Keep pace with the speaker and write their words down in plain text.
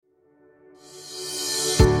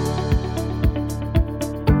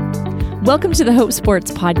Welcome to the Hope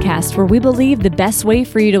Sports Podcast, where we believe the best way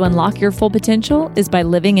for you to unlock your full potential is by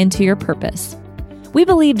living into your purpose. We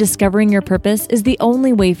believe discovering your purpose is the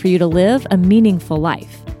only way for you to live a meaningful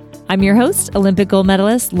life. I'm your host, Olympic gold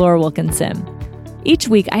medalist Laura Wilkinson. Each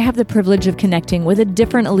week, I have the privilege of connecting with a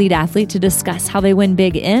different elite athlete to discuss how they win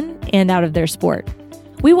big in and out of their sport.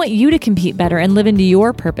 We want you to compete better and live into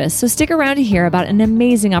your purpose, so stick around to hear about an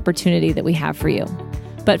amazing opportunity that we have for you.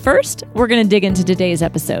 But first, we're going to dig into today's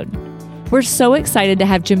episode. We're so excited to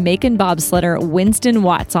have Jamaican bobsledder Winston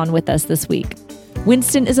Watts on with us this week.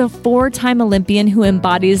 Winston is a 4-time Olympian who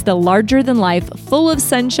embodies the larger-than-life, full of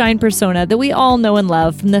sunshine persona that we all know and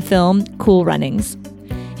love from the film Cool Runnings.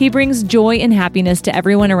 He brings joy and happiness to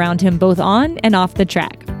everyone around him, both on and off the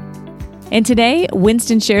track. And today,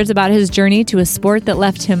 Winston shares about his journey to a sport that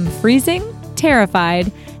left him freezing, terrified,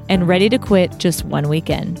 and ready to quit just one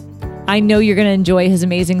weekend. I know you're going to enjoy his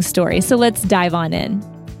amazing story, so let's dive on in.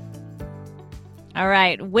 All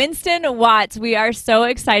right, Winston Watts, we are so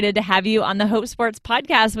excited to have you on the Hope Sports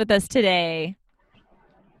Podcast with us today.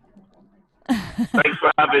 Thanks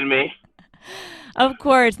for having me. Of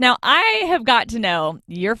course. Now, I have got to know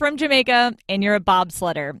you're from Jamaica and you're a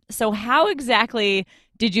bobsledder. So how exactly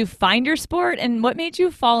did you find your sport and what made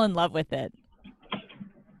you fall in love with it?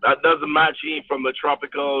 That doesn't match me from the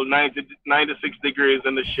tropical 96 degrees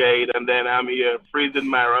in the shade, and then I'm here freezing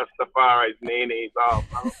my Rastafari's nenes off.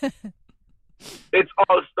 It's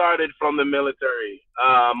all started from the military.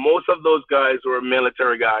 Most of those guys were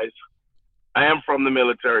military guys. I am from the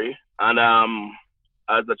military, and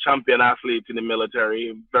as a champion athlete in the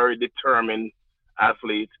military, very determined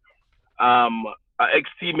athlete. An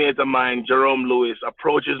ex-teammate of mine, Jerome Lewis,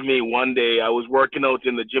 approaches me one day. I was working out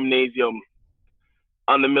in the gymnasium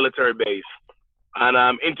on the military base,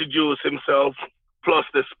 and introduced himself plus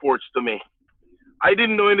the sports to me. I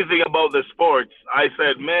didn't know anything about the sports. I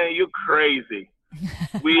said, "Man, you crazy.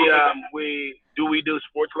 We do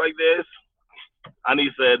sports like this?" And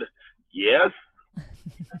he said, "Yes."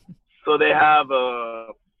 So they have a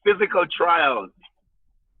physical trials,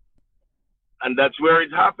 and that's where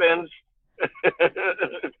it happens.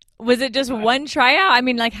 Was it just one tryout? I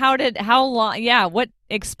mean, like, how long? Yeah,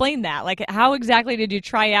 explain that. Like, how exactly did you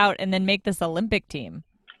try out and then make this Olympic team?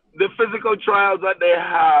 The physical trials that they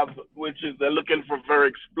have, which is they're looking for very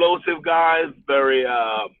explosive guys, very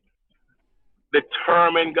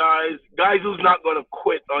determined guys who's not going to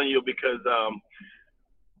quit on you because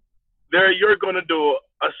you're going to do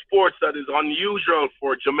a sport that is unusual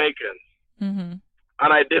for Jamaicans. Mm-hmm.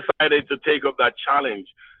 And I decided to take up that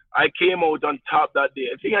challenge. I came out on top that day.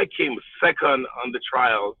 I think I came second on the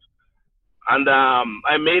trials. And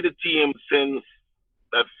I made a team since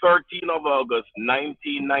the 13th of August,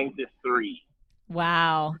 1993.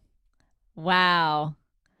 Wow.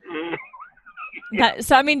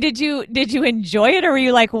 So, I mean, did you enjoy it, or were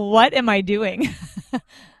you like, what am I doing?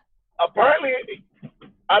 Apparently,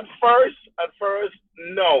 at first,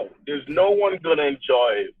 no. There's no one going to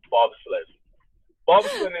enjoy bobsled.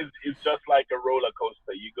 Bobsled is just like a roller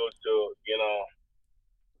coaster. You go to,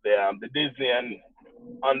 the Disney and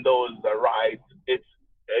on those rides. It's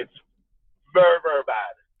very, very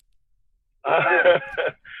bad.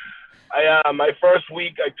 My first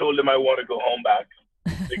week, I told him I want to go home back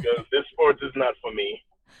because this sport is not for me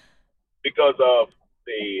because of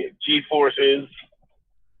the G-forces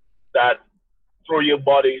that throw your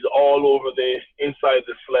bodies all over the inside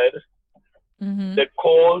the sled. Mm-hmm. The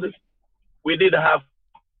cold. We didn't have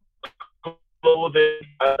clothing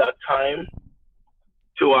at that time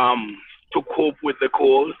to cope with the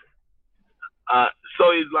cold.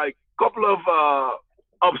 So it's like a couple of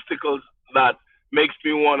obstacles that makes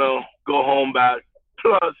me want to go home back.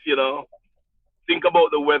 Plus, think about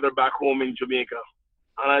the weather back home in Jamaica.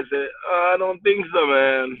 And I said, I don't think so,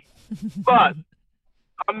 man. But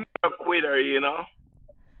I'm not a quitter,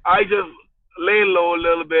 I just lay low a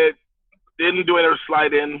little bit, didn't do any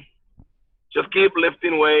sliding, just keep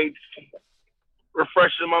lifting weights,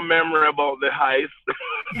 refreshing my memory about the heights.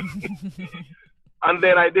 And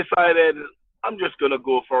then I decided I'm just going to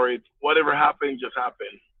go for it. Whatever happened, just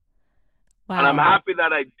happened. Wow. And I'm happy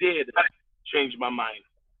that I did change my mind.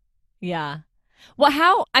 Yeah.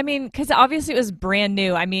 Well, because obviously it was brand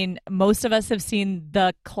new. I mean, most of us have seen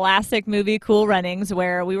the classic movie Cool Runnings,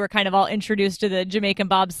 where we were kind of all introduced to the Jamaican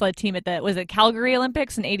bobsled team at was it Calgary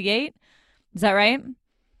Olympics in '88? Is that right?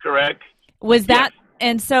 Correct. Was that,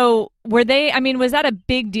 and so was that a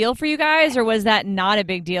big deal for you guys, or was that not a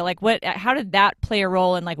big deal? Like, how did that play a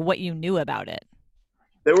role in, like, what you knew about it?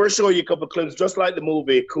 They were showing you a couple of clips, just like the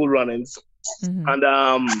movie Cool Runnings. Mm-hmm. And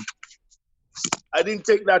I didn't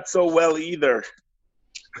take that so well either.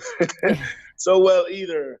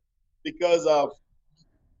 because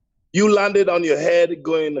you landed on your head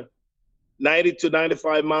going 90 to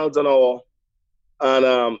 95 miles an hour,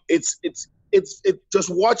 and it's just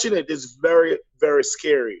watching it is very, very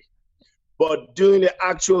scary. But doing the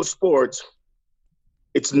actual sport,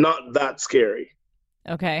 it's not that scary.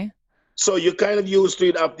 Okay. So you're kind of used to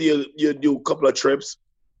it after you do a couple of trips,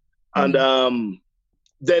 and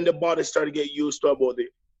then the body start to get used to about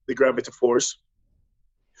the gravity force,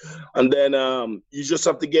 and then you just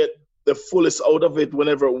have to get the fullest out of it.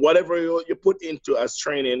 Whatever you put into as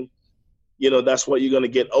training, that's what you're gonna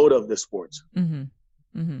get out of the sport.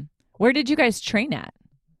 Where did you guys train at?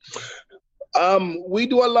 We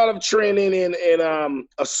do a lot of training in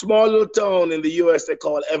a small little town in the U.S. they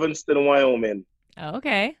call Evanston, Wyoming. Oh,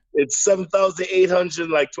 okay. It's 7,800,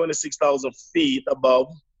 like 26,000 feet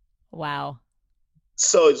above. Wow.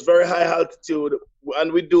 So it's very high altitude,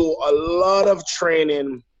 and we do a lot of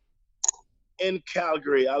training in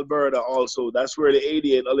Calgary, Alberta also. That's where the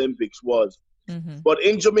 88 Olympics was. But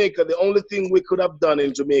in Jamaica, the only thing we could have done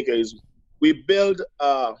in Jamaica is we build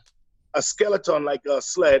a skeleton like a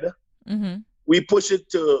sled. We push it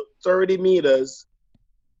to 30 meters,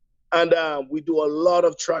 and we do a lot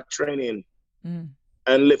of track training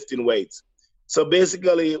and lifting weights. So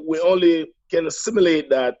basically, we only can simulate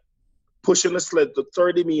that pushing a sled to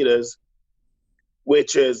 30 meters,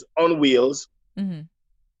 which is on wheels.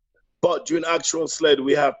 But during actual sled,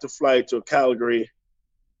 we have to fly to Calgary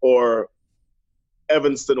or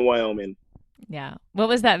Evanston, Wyoming. Yeah. What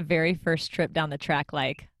was that very first trip down the track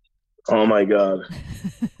like? Oh my God.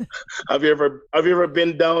 Have you ever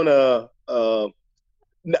been down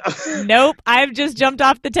Nope. I've just jumped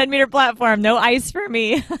off the 10-meter platform. No ice for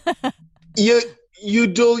me. You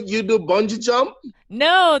do bungee jump?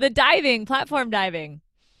 No, the diving, platform diving.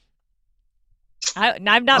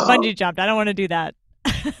 I'm not bungee jumped. I don't want to do that.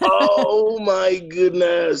 Oh my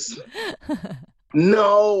goodness.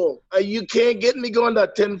 No, you can't get me going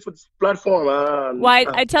that 10-foot platform. Well,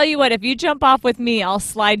 I tell you what, if you jump off with me, I'll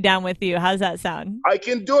slide down with you. How's that sound? I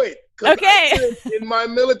can do it. Okay. In my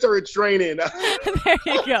military training. There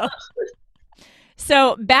you go.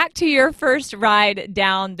 So back to your first ride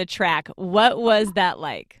down the track. What was that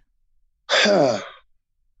like?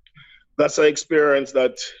 That's an experience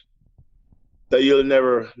that you'll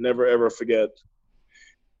never ever forget.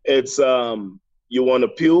 It's you want to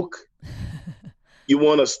puke. You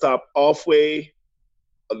want to stop halfway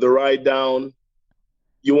the ride down.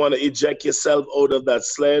 You want to eject yourself out of that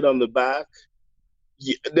sled on the back.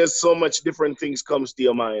 There's so much different things comes to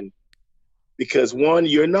your mind. Because one,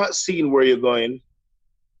 you're not seeing where you're going.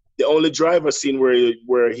 The only driver seeing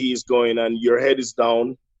where he's going, and your head is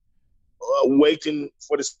down, waiting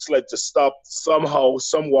for the sled to stop somehow,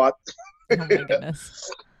 somewhat. Oh my goodness.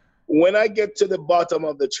 When I get to the bottom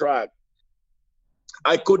of the track,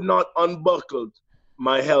 I could not unbuckle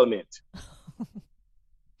my helmet.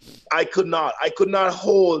 I could not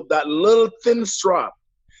hold that little thin strap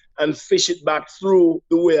and fish it back through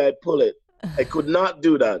the way I pull it. I could not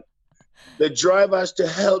do that. The driver has to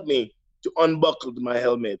help me to unbuckle my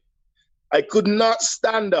helmet. I could not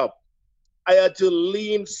stand up. I had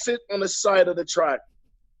to sit on the side of the track.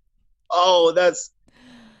 Oh,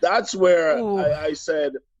 that's where I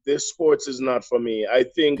said, this sports is not for me. I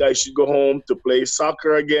think I should go home to play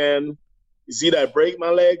soccer again. It's either I break my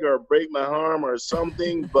leg or break my arm or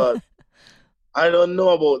something, but I don't know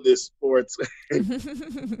about this sports.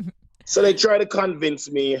 So they try to convince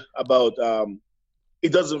me about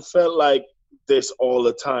it doesn't feel like this all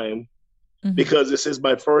the time because this is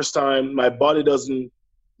my first time. My body doesn't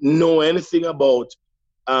know anything about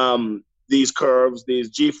these curves, these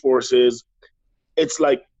G-forces. It's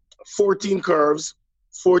like 14 curves,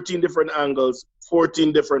 14 different angles,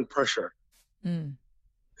 14 different pressure.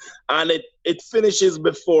 And it finishes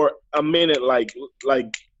before a minute like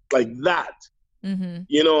that. And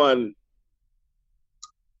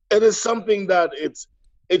it is something that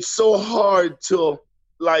it's so hard to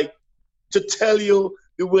tell you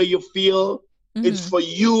the way you feel. It's for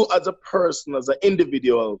you as a person, as an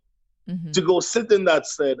individual, to go sit in that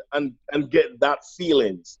set and get that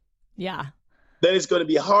feelings. Yeah. Then it's going to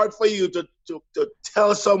be hard for you to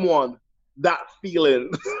tell someone that feeling.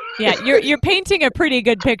 Yeah, you're painting a pretty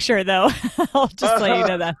good picture, though. I'll just let you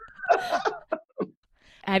know that.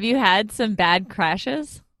 Have you had some bad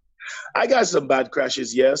crashes? I got some bad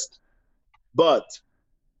crashes, yes. But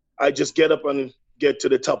I just get up and get to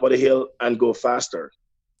the top of the hill and go faster.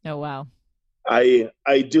 Oh, wow. I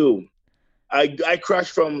do. I crash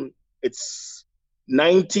from, it's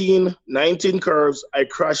 19 curves. I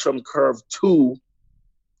crashed from curve 2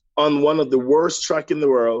 on one of the worst track in the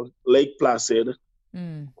world, Lake Placid.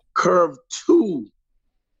 Curve 2.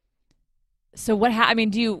 So I mean,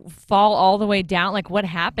 do you fall all the way down? Like what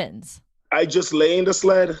happens? I just lay in the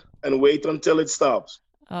sled and wait until it stops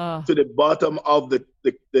Oh, to the bottom of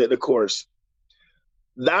the course.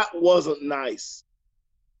 That wasn't nice.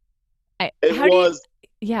 It how do you, was.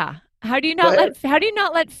 yeah. How do you Go not ahead.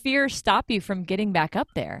 let fear stop you from getting back up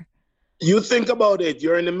there? You think about it.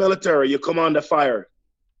 You're in the military. You come under fire,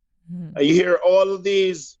 Hmm. and you hear all of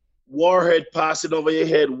these warhead passing over your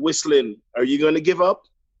head, whistling. Are you going to give up?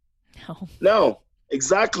 No. No,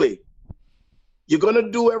 exactly. You're going to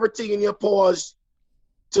do everything in your powers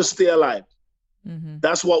to stay alive. Hmm.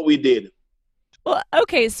 That's what we did. Well,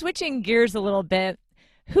 okay, switching gears a little bit.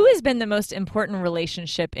 Who has been the most important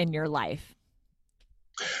relationship in your life?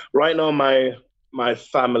 Right now, my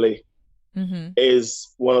family Hmm.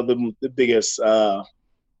 is one of the biggest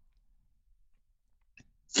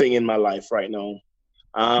thing in my life right now.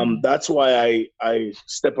 That's why I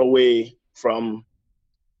step away from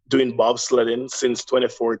doing bobsledding since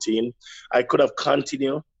 2014. I could have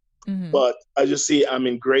continued, Hmm. but I just see I'm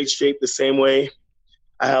in great shape the same way.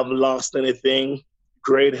 I haven't lost anything,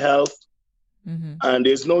 great health, Hmm. and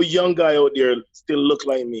there's no young guy out there still look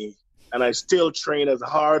like me. And I still train as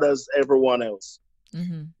hard as everyone else.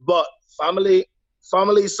 Hmm. But family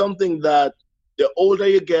is something that the older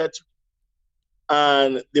you get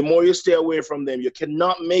and the more you stay away from them, you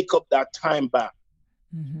cannot make up that time back.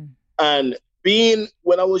 Hmm. And being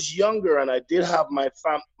when I was younger and I did have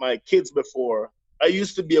my kids before, I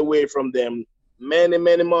used to be away from them many,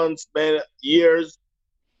 many months, many years.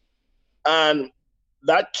 And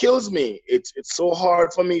that kills me. It's so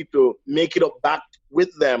hard for me to make it up back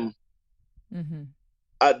with them Hmm.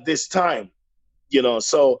 at this time,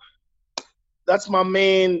 so that's my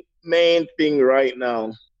main thing right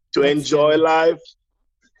now, to That's enjoy good. life,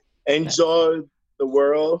 That's enjoy the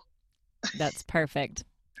world. that's perfect.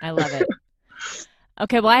 I love it.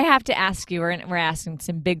 Okay, well, I have to ask you, we're asking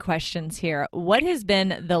some big questions here. What has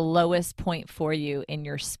been the lowest point for you in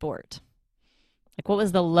your sport? Like, what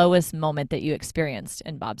was the lowest moment that you experienced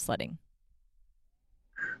in bobsledding?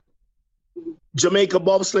 Jamaica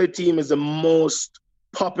bobsled team is the most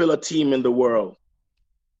popular team in the world.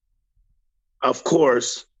 Of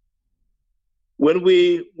course, when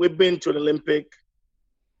we've been to the Olympic,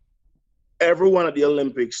 everyone at the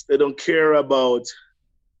Olympics, they don't care about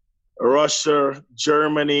Russia,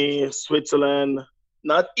 Germany, Switzerland,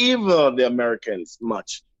 not even the Americans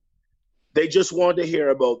much. They just want to hear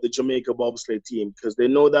about the Jamaica bobsled team because they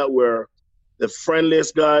know that we're the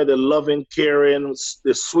friendliest guy, the loving, caring,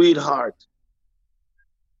 the sweetheart.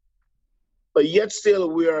 But yet still,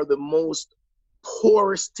 we are the most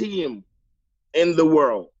poorest team in the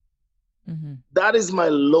world. Mm-hmm. That is my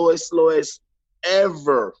lowest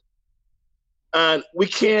ever. And we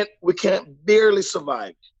can't barely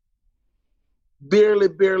survive.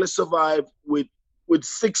 Barely survive with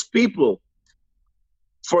 6 people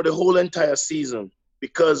for the whole entire season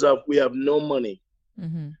because of we have no money.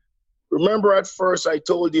 Mm-hmm. Remember at first I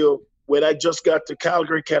told you when I just got to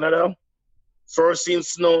Calgary, Canada, first seen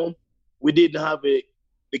snow, we didn't have the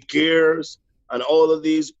gears and all of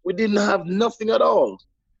these. We didn't have nothing at all.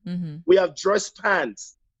 Mm-hmm. We have dress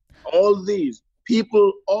pants, all these.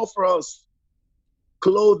 People offer us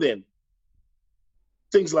clothing,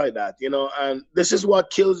 things like that, and this is what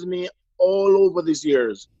kills me all over these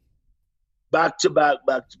years, back to back.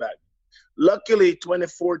 Luckily,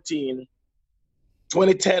 2014,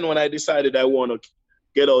 2010, when I decided I want to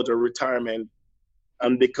get out of retirement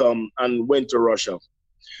and went to Russia.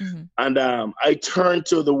 Mm-hmm. And I turned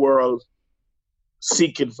to the world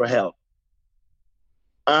seeking for help.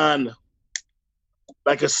 And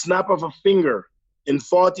like a snap of a finger, in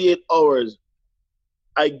 48 hours,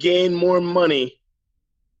 I gained more money,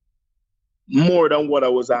 more than what I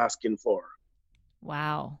was asking for.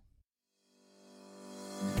 Wow.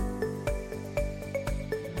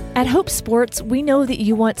 At Hope Sports, we know that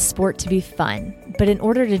you want sport to be fun, but in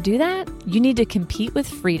order to do that, you need to compete with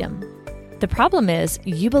freedom. The problem is,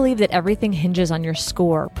 you believe that everything hinges on your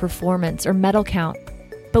score, performance, or medal count.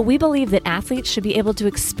 But we believe that athletes should be able to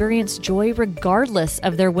experience joy regardless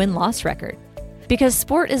of their win-loss record. Because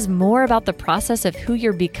sport is more about the process of who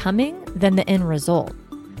you're becoming than the end result.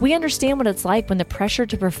 We understand what it's like when the pressure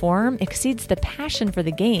to perform exceeds the passion for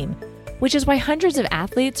the game, which is why hundreds of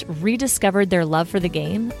athletes rediscovered their love for the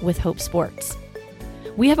game with Hope Sports.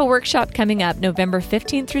 We have a workshop coming up November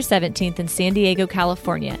 15th through 17th in San Diego,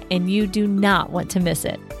 California, and you do not want to miss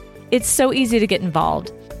it. It's so easy to get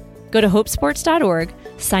involved. Go to hopesports.org,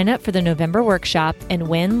 sign up for the November workshop, and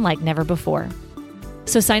win like never before.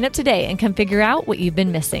 So sign up today and come figure out what you've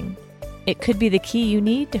been missing. It could be the key you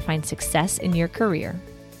need to find success in your career.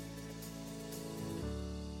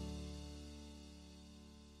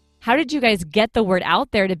 How did you guys get the word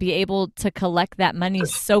out there to be able to collect that money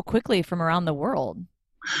so quickly from around the world?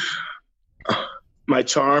 My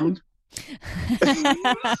charmed.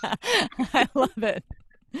 I love it.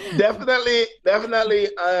 Definitely.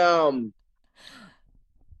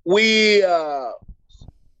 We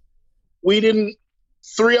didn't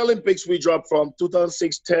 3 Olympics we dropped from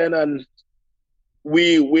 2006, 10, and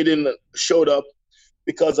we didn't showed up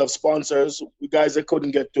because of sponsors. We guys that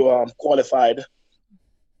couldn't get to qualified.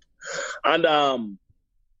 And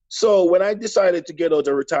so when I decided to get out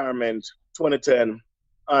of retirement 2010,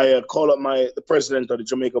 I called up the president of the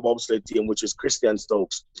Jamaica bobsled team, which is Christian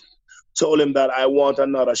Stokes, told him that I want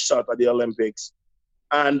another shot at the Olympics.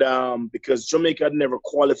 And because Jamaica had never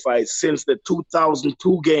qualified since the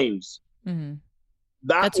 2002 games. Mm-hmm.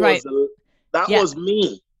 That's right. That was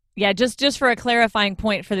me. Yeah, just for a clarifying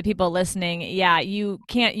point for the people listening, you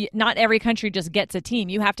can't, not every country just gets a team.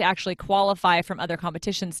 You have to actually qualify from other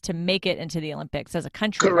competitions to make it into the Olympics as a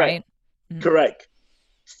country, correct. Right? Mm-hmm. Correct.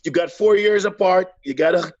 You got 4 years apart. You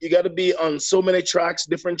gotta be on so many tracks,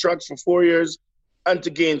 different tracks for 4 years, and to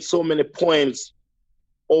gain so many points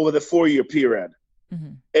over the 4-year period.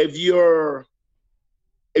 Mm-hmm. If you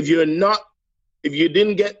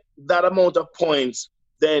didn't get that amount of points,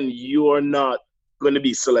 then you are not going to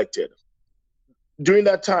be selected. During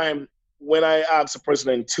that time, when I asked the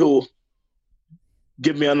president to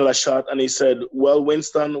give me another shot, and he said, well,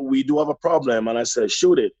 Winston, we do have a problem. And I said,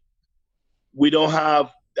 shoot it. We don't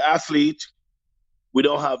have the athlete. We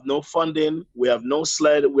don't have no funding. We have no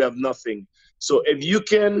sled. We have nothing. So if you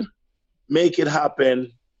can make it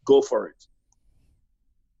happen, go for it.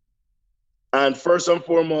 And first and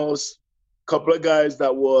foremost, a couple of guys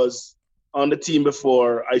that was on the team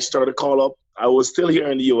before I started call up. I was still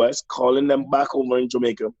here in the U.S., calling them back over in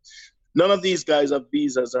Jamaica. None of these guys have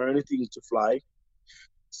visas or anything to fly.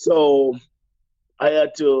 So I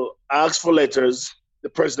had to ask for letters, the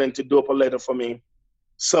president to do up a letter for me,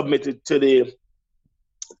 submit it to the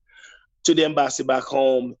embassy back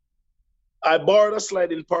home. I borrowed a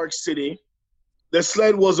sled in Park City. The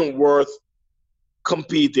sled wasn't worth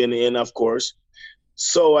competing in, of course.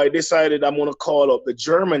 So I decided I'm going to call up the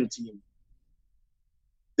German team.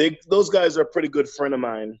 Those guys are a pretty good friend of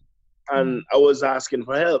mine. And I was asking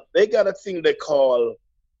for help. They got a thing they call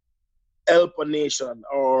Help a Nation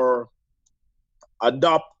or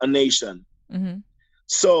Adopt a Nation. Mm-hmm.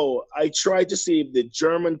 So I tried to see if the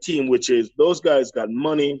German team, which is those guys got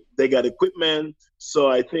money, they got equipment. So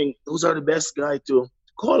I think those are the best guys to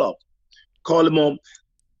call them up.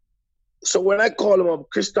 So when I called him up,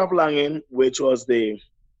 Christoph Langen, which was the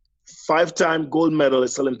 5-time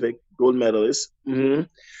Olympic gold medalist, he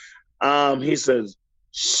says,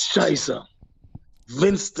 Scheisse,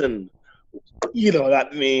 Winston, you know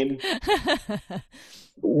that mean.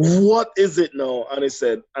 What is it now? And he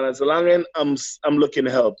said, and I said, Langen, I'm looking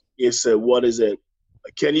to help. He said, what is it?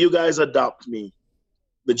 Can you guys adopt me,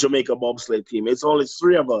 the Jamaica bobsled team? It's only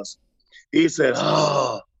 3 of us. He said,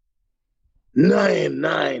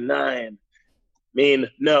 9. Mean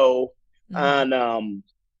no. Mm-hmm. And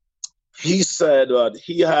he said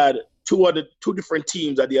he had two different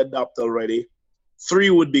teams that he adopted already. 3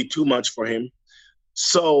 would be too much for him.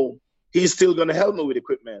 So he's still gonna help me with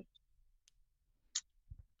equipment.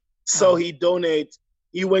 So he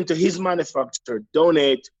went to his manufacturer,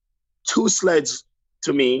 donate 2 sleds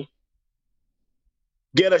to me,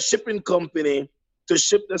 get a shipping company to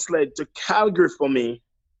ship the sled to Calgary for me.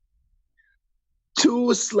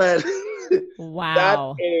 2 sleds.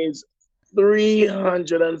 Wow. That is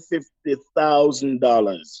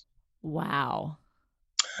 $350,000. Wow.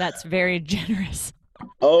 That's very generous.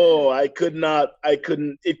 Oh, it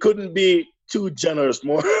couldn't be too generous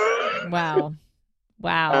more. Wow.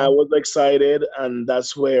 I was excited, and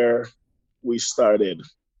that's where we started.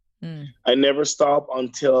 I never stopped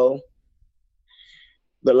until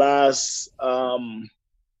the last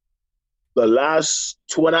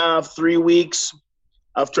 2.5, 3 weeks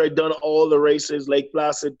after I'd done all the races, Lake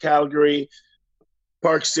Placid, Calgary,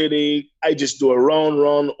 Park City. I just do a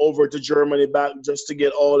run over to Germany back just to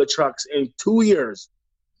get all the tracks in 2 years.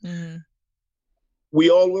 Mm-hmm. We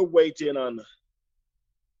all were waiting on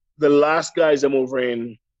the last guys I'm over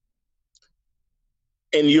in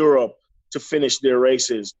Europe to finish their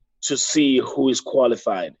races to see who is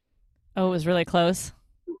qualified. Oh, it was really close.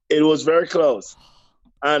 It was very close.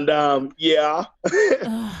 And yeah.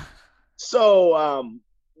 So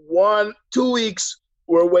 2 weeks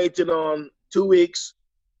we're waiting on, 2 weeks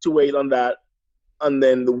to wait on that. And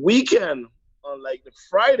then the weekend, on like the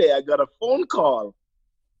Friday, I got a phone call.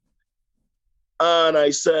 And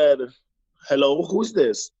I said, hello, who's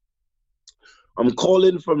this? I'm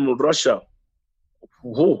calling from Russia.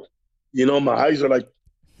 Whoa. My eyes are like,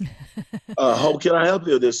 how can I help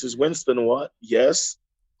you? This is Winston. What? Yes.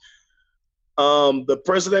 The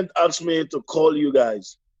president asked me to call you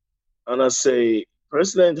guys. And I say,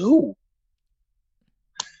 President who?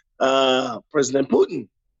 President Putin.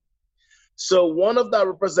 So one of the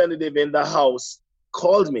representatives in the House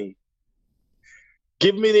called me,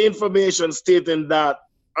 give me the information stating that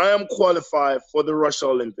I am qualified for the Russia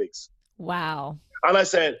Olympics. Wow. And I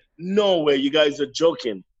said, no way, you guys are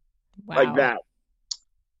joking. Wow. Like that.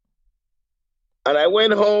 And I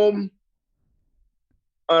went home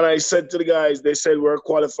and I said to the guys, they said we're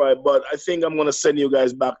qualified, but I think I'm going to send you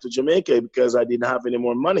guys back to Jamaica because I didn't have any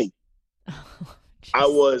more money. I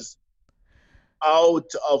was out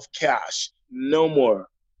of cash, no more.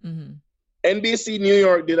 Mm-hmm. NBC New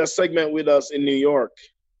York did a segment with us in New York.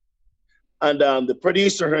 And the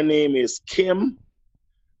producer, her name is Kim.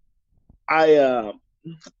 I'm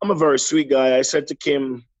a very sweet guy. I said to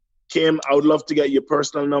Kim, I would love to get your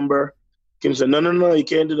personal number. Kim said, no, you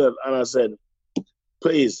can't do that. And I said,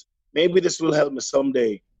 please, maybe this will help me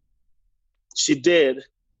someday. She did.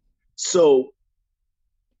 So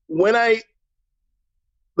the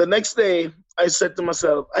next day, I said to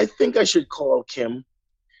myself, I think I should call Kim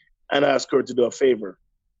and ask her to do a favor.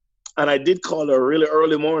 And I did call her really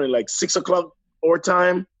early morning, like 6 o'clock our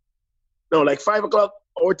time. No, like 5 o'clock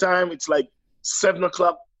our time. It's like 7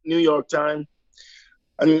 o'clock New York time.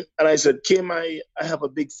 And I said, Kim, I have a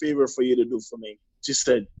big favor for you to do for me. She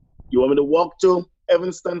said, you want me to walk to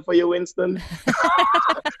Evanston for you, Winston?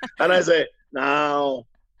 And I said, no.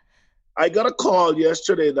 I got a call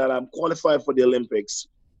yesterday that I'm qualified for the Olympics,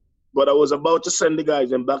 but I was about to send the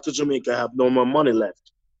guys back to Jamaica. I have no more money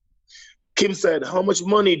left. Kim said, how much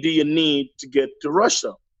money do you need to get to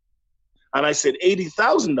Russia? And I said,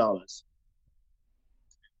 $80,000.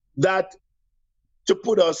 That to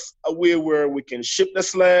put us away where we can ship the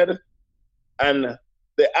sled and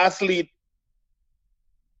the athlete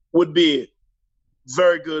would be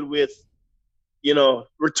very good with,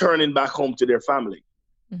 returning back home to their family,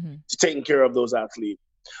 to taking care of those athletes.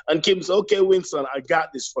 And Kim said, okay, Winston, I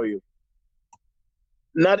got this for you.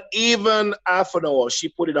 Not even half an hour, she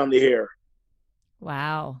put it on the air.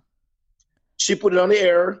 Wow. She put it on the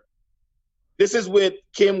air. This is with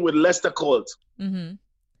Kim with Lester Colt. Mm-hmm.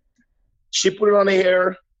 She put it on the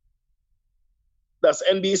air. That's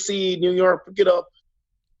NBC New York, pick it up.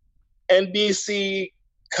 NBC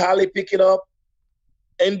Cali, pick it up.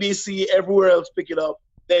 NBC everywhere else, pick it up.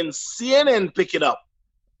 Then CNN, pick it up.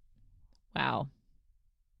 Wow.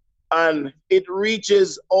 And it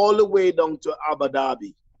reaches all the way down to Abu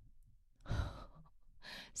Dhabi.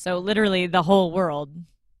 So literally the whole world.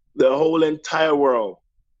 The whole entire world.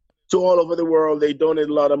 To all over the world, they donate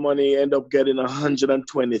a lot of money, end up getting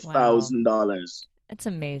 $120,000. Wow. That's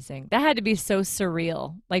amazing. That had to be so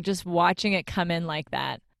surreal, like just watching it come in like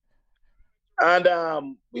that.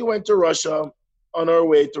 And we went to Russia. On our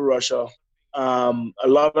way to Russia, a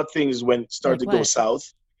lot of things started to go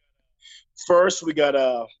south. First, we got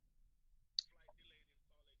a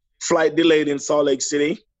flight delayed in Salt Lake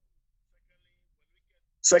City.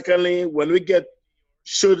 Secondly, when we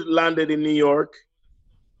landed in New York,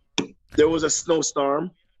 there was a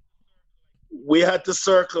snowstorm. We had to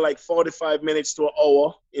circle like 45 minutes to an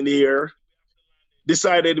hour in the air.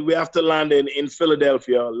 Decided we have to land in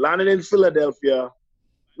Philadelphia. Landed in Philadelphia,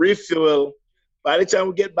 refuel. By the time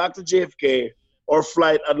we get back to JFK, our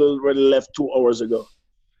flight had already left 2 hours ago.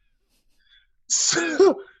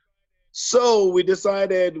 So we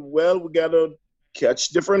decided, well, we got to catch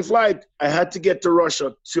different flight. I had to get to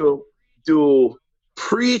Russia to do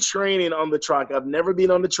pre-training on the track. I've never been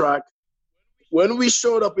on the track. When we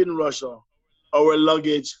showed up in Russia, our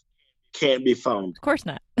luggage can't be found. Of course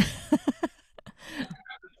not.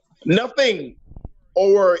 Nothing.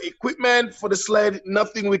 Our equipment for the sled,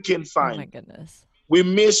 nothing we can find. Oh my goodness. We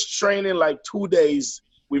missed training like 2 days.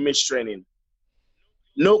 We missed training.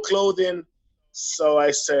 No clothing. So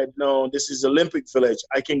I said, no, this is Olympic Village.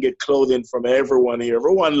 I can get clothing from everyone here.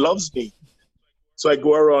 Everyone loves me. So I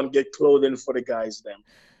go around, get clothing for the guys then.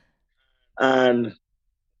 And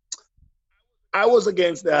I was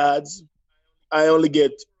against the odds. I only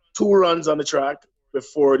get 2 runs on the track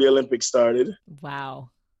before the Olympics started.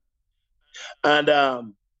 Wow. And,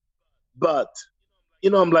 but,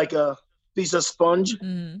 I'm like a piece of sponge.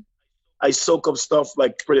 Mm-hmm. I soak up stuff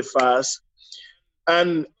like pretty fast.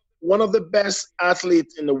 And one of the best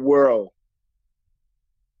athletes in the world,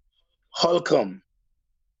 Holcomb.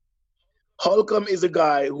 Holcomb is a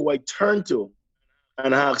guy who I turned to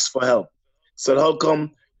and asked for help. Said,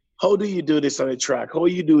 Holcomb, how do you do this on the track? How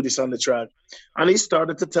do you do this on the track? And he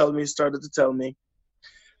started to tell me.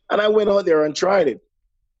 And I went out there and tried it.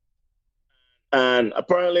 And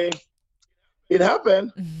apparently it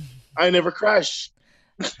happened. I never crashed.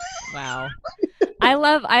 Wow. I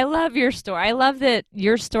love your story. I love that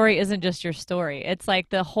your story isn't just your story. It's like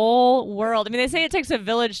the whole world. I mean, they say it takes a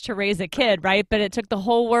village to raise a kid, right? But it took the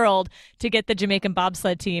whole world to get the Jamaican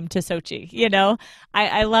bobsled team to Sochi, you know?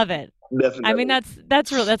 I love it. Definitely. I mean,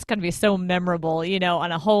 that's real. That's going to be so memorable, you know,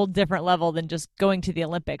 on a whole different level than just going to the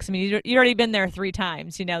Olympics. I mean, you'd already been there 3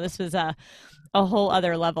 times, you know, this was a whole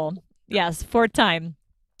other level. Yes. 4th time.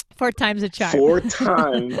 4 times a charm. 4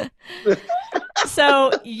 times.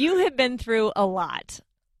 So you have been through a lot.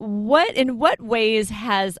 In what ways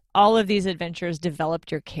has all of these adventures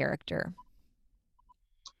developed your character?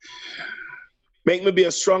 Make me be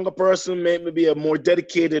a stronger person, make me be a more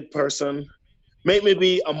dedicated person, make me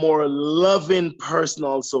be a more loving person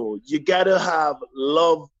also. You gotta have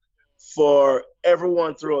love for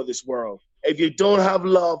everyone throughout this world. If you don't have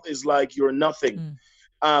love, it's like you're nothing.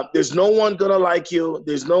 There's no one gonna like you.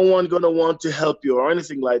 There's no one gonna want to help you or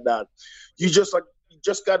anything like that. You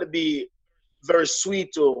just gotta be very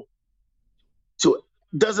sweet to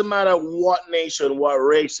doesn't matter what nation, what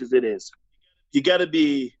races it is. You gotta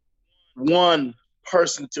be one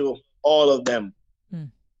person to all of them.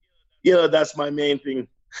 You know, that's my main thing.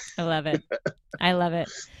 I love it. I love it.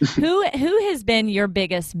 Who has been your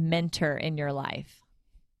biggest mentor in your life?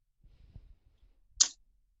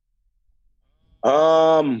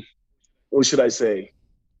 What should I say?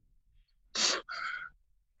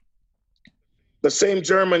 The same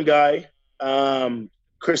German guy,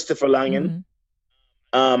 Christopher Langen.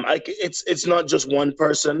 It's not just one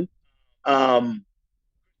person.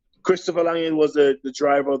 Christopher Langen was the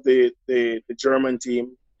driver of the German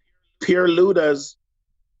team. Pierre Ludas,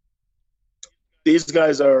 these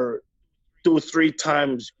guys are 2-3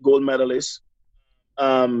 times gold medalists.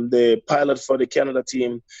 The pilot for the Canada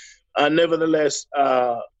team. Nevertheless,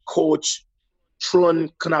 Coach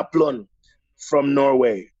Trond Knaplund from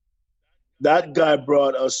Norway. That guy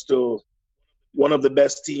brought us to one of the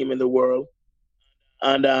best teams in the world.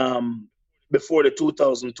 And before the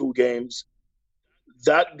 2002 games,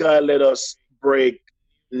 that guy let us break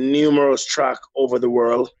numerous track over the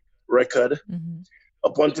world record.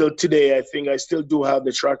 Up until today, I think I still do have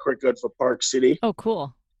the track record for Park City. Oh,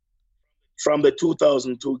 cool. From the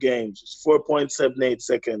 2002 games, 4.78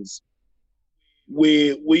 seconds.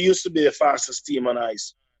 We used to be the fastest team on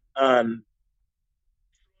ice. And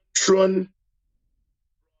Trun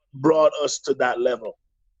brought us to that level,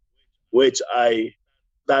 which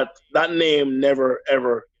that name never,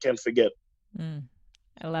 ever can forget.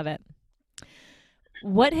 I love it.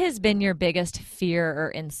 What has been your biggest fear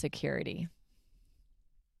or insecurity?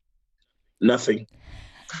 Nothing.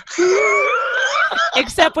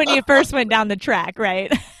 Except when you first went down the track,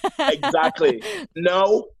 right? Exactly.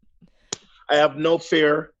 No, I have no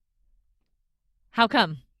fear. How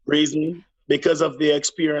come? Reason, because of the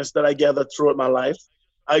experience that I gathered throughout my life.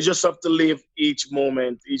 I just have to live each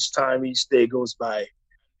moment, each time, each day goes by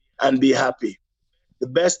and be happy. The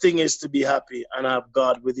best thing is to be happy and have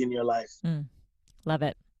God within your life. Love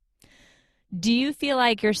it. Do you feel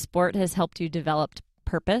like your sport has helped you develop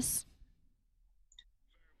purpose?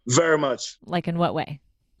 Very much. Like in what way?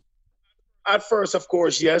 At first, of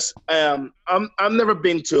course, yes. I've never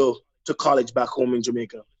been to college back home in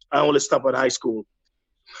Jamaica. I only stopped at high school.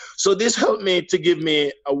 So this helped me to give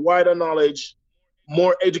me a wider knowledge,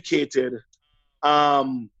 more educated,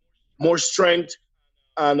 more strength,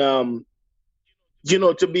 and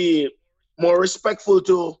to be more respectful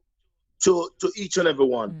to each and every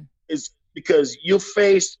one. Is because you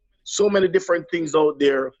face so many different things out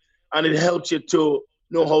there, and it helps you to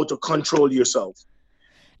know how to control yourself.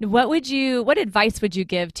 What advice would you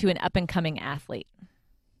give to an up-and-coming athlete?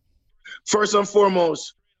 First and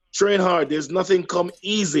foremost, train hard. There's nothing come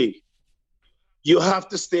easy. You have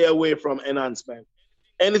to stay away from enhancement.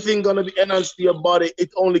 Anything going to be enhanced to your body,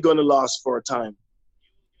 it's only going to last for a time.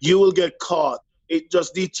 You will get caught. It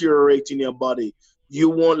just deteriorates in your body. You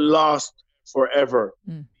won't last forever.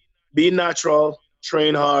 Be natural,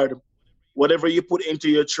 train hard. Whatever you put into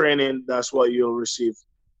your training, that's what you'll receive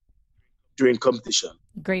during competition.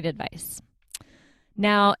 Great advice.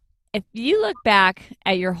 Now, if you look back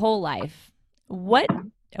at your whole life,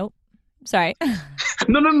 sorry.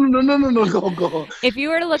 No, go. If you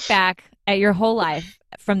were to look back at your whole life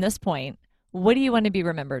from this point, what do you want to be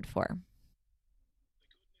remembered for?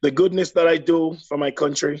 The goodness that I do for my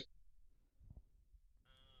country.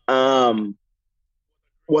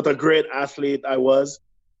 What a great athlete I was.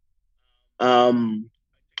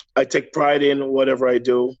 I take pride in whatever I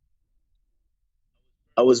do.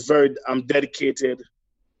 I'm dedicated.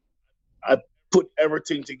 I put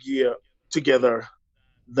everything together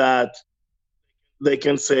that they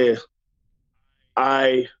can say,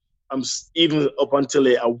 I am even up until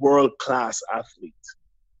a world-class athlete.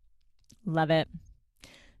 Love it.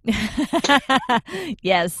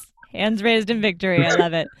 Yes. Hands raised in victory. I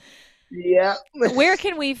love it. Yeah. Where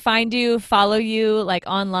can we find you, follow you, like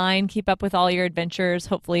online, keep up with all your adventures?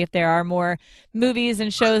 Hopefully, if there are more movies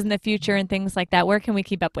and shows in the future and things like that, where can we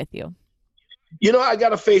keep up with you? I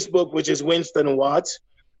got a Facebook, which is Winston Watt,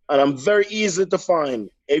 and I'm very easy to find.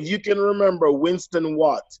 If you can remember Winston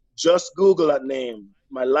Watt, just Google that name.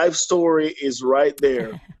 My life story is right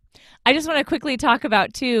there. I just want to quickly talk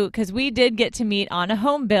about, too, because we did get to meet on a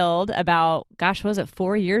home build about,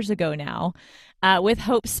 4 years ago now, with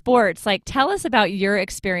Hope Sports. Like, tell us about your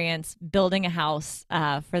experience building a house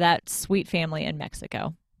for that sweet family in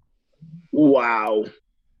Mexico. Wow.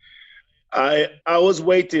 I was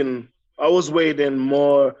waiting. I was waiting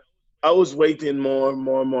more. I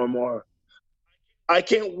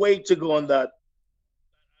can't wait to go on that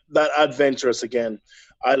adventures again.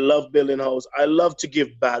 I love building house. I love to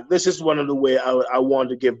give back. This is one of the way I want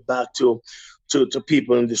to give back to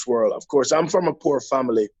people in this world. Of course, I'm from a poor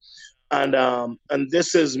family, and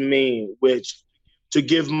this is me, which to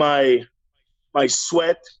give my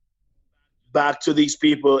sweat back to these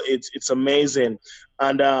people. It's amazing,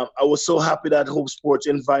 and I was so happy that Hope Sports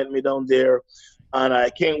invited me down there, and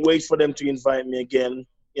I can't wait for them to invite me again.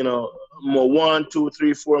 More 1, 2,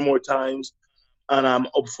 3, 4 more times, and I'm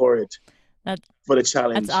up for it. For the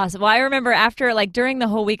challenge. That's awesome. Well, I remember after, during the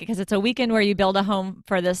whole week, because it's a weekend where you build a home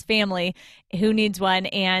for this family who needs one.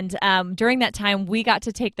 And during that time, we got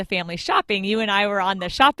to take the family shopping. You and I were on the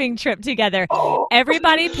shopping trip together. Oh.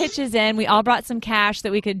 Everybody pitches in. We all brought some cash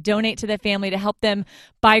that we could donate to the family to help them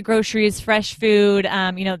buy groceries, fresh food.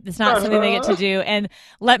 It's not something they get to do. And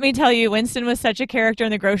let me tell you, Winston was such a character in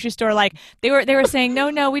the grocery store. Like they were saying,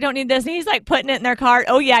 no, we don't need this. And he's like putting it in their cart.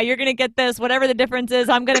 Oh yeah, you're going to get this. Whatever the difference is,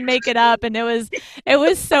 I'm going to make it up. And it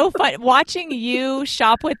was so fun. Watching you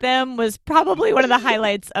shop with them was probably one of the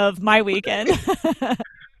highlights of my weekend.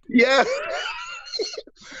 Yeah.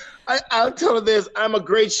 I'll tell you this. I'm a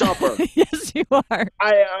great shopper. Yes, you are.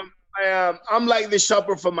 I am. I'm like the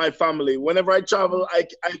shopper for my family. Whenever I travel, I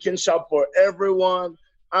can shop for everyone.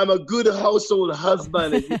 I'm a good household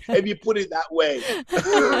husband, if you put it that way.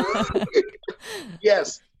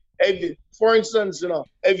 Yes. For instance,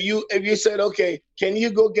 if you said, okay, can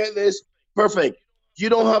you go get this? Perfect. You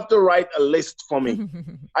don't have to write a list for me.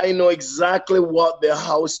 I know exactly what the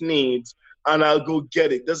house needs, and I'll go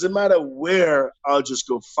get it. Doesn't matter where, I'll just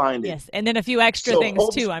go find it. Yes, and then a few extra things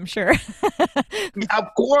too, I'm sure. Of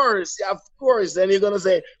course. Then you're gonna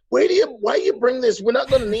say, why you bring this? We're not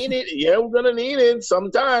gonna need it. Yeah, we're gonna need it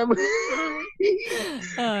sometime. Oh,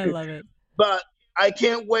 I love it. But I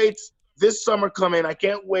can't wait. This summer coming, I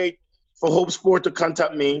can't wait for Hope Sport to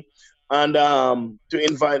contact me and to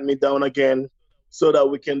invite me down again so that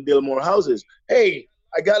we can build more houses. Hey,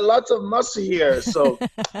 I got lots of muscle here, so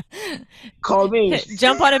call me.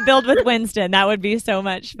 Jump on a build with Winston. That would be so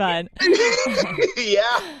much fun.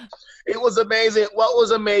 Yeah, it was amazing. What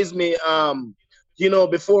was amazed me,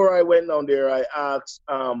 before I went down there, I asked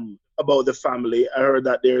about the family. I heard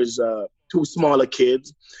that there's 2 smaller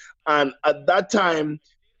kids. And at that time,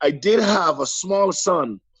 I did have a small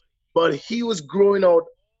son, but he was growing out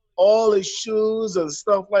all his shoes and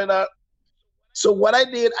stuff like that. So what I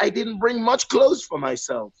did, I didn't bring much clothes for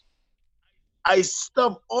myself. I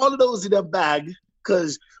stuffed all of those in a bag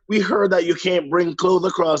because we heard that you can't bring clothes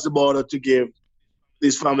across the border to give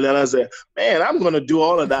this family. And I said, man, I'm going to do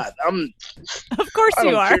all of that. Of course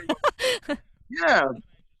you are. Yeah.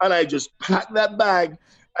 And I just packed that bag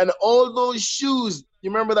and all those shoes.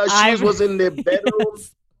 You remember that shoes was in the bedroom?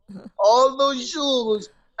 Yes. All those shoes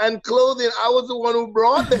and clothing, I was the one who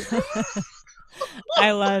brought them.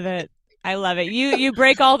 I love it. You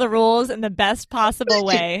break all the rules in the best possible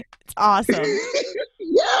way. It's awesome.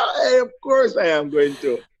 Yeah, of course I am going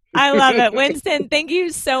to. I love it. Winston, thank you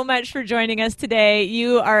so much for joining us today.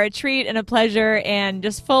 You are a treat and a pleasure and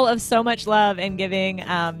just full of so much love and giving.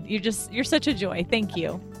 You're such a joy. Thank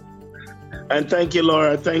you. And thank you,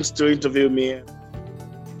 Laura. Thanks to interview me.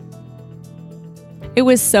 It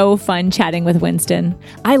was so fun chatting with Winston.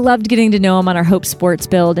 I loved getting to know him on our Hope Sports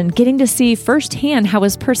build and getting to see firsthand how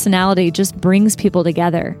his personality just brings people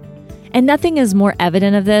together. And nothing is more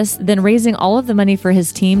evident of this than raising all of the money for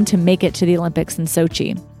his team to make it to the Olympics in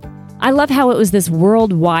Sochi. I love how it was this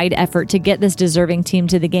worldwide effort to get this deserving team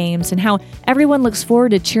to the games and how everyone looks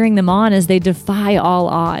forward to cheering them on as they defy all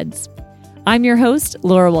odds. I'm your host,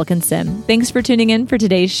 Laura Wilkinson. Thanks for tuning in for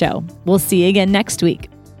today's show. We'll see you again next week.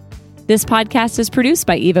 This podcast is produced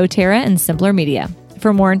by Evo Terra and Simpler Media.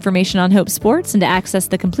 For more information on Hope Sports and to access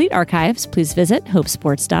the complete archives, please visit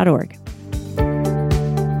hopesports.org.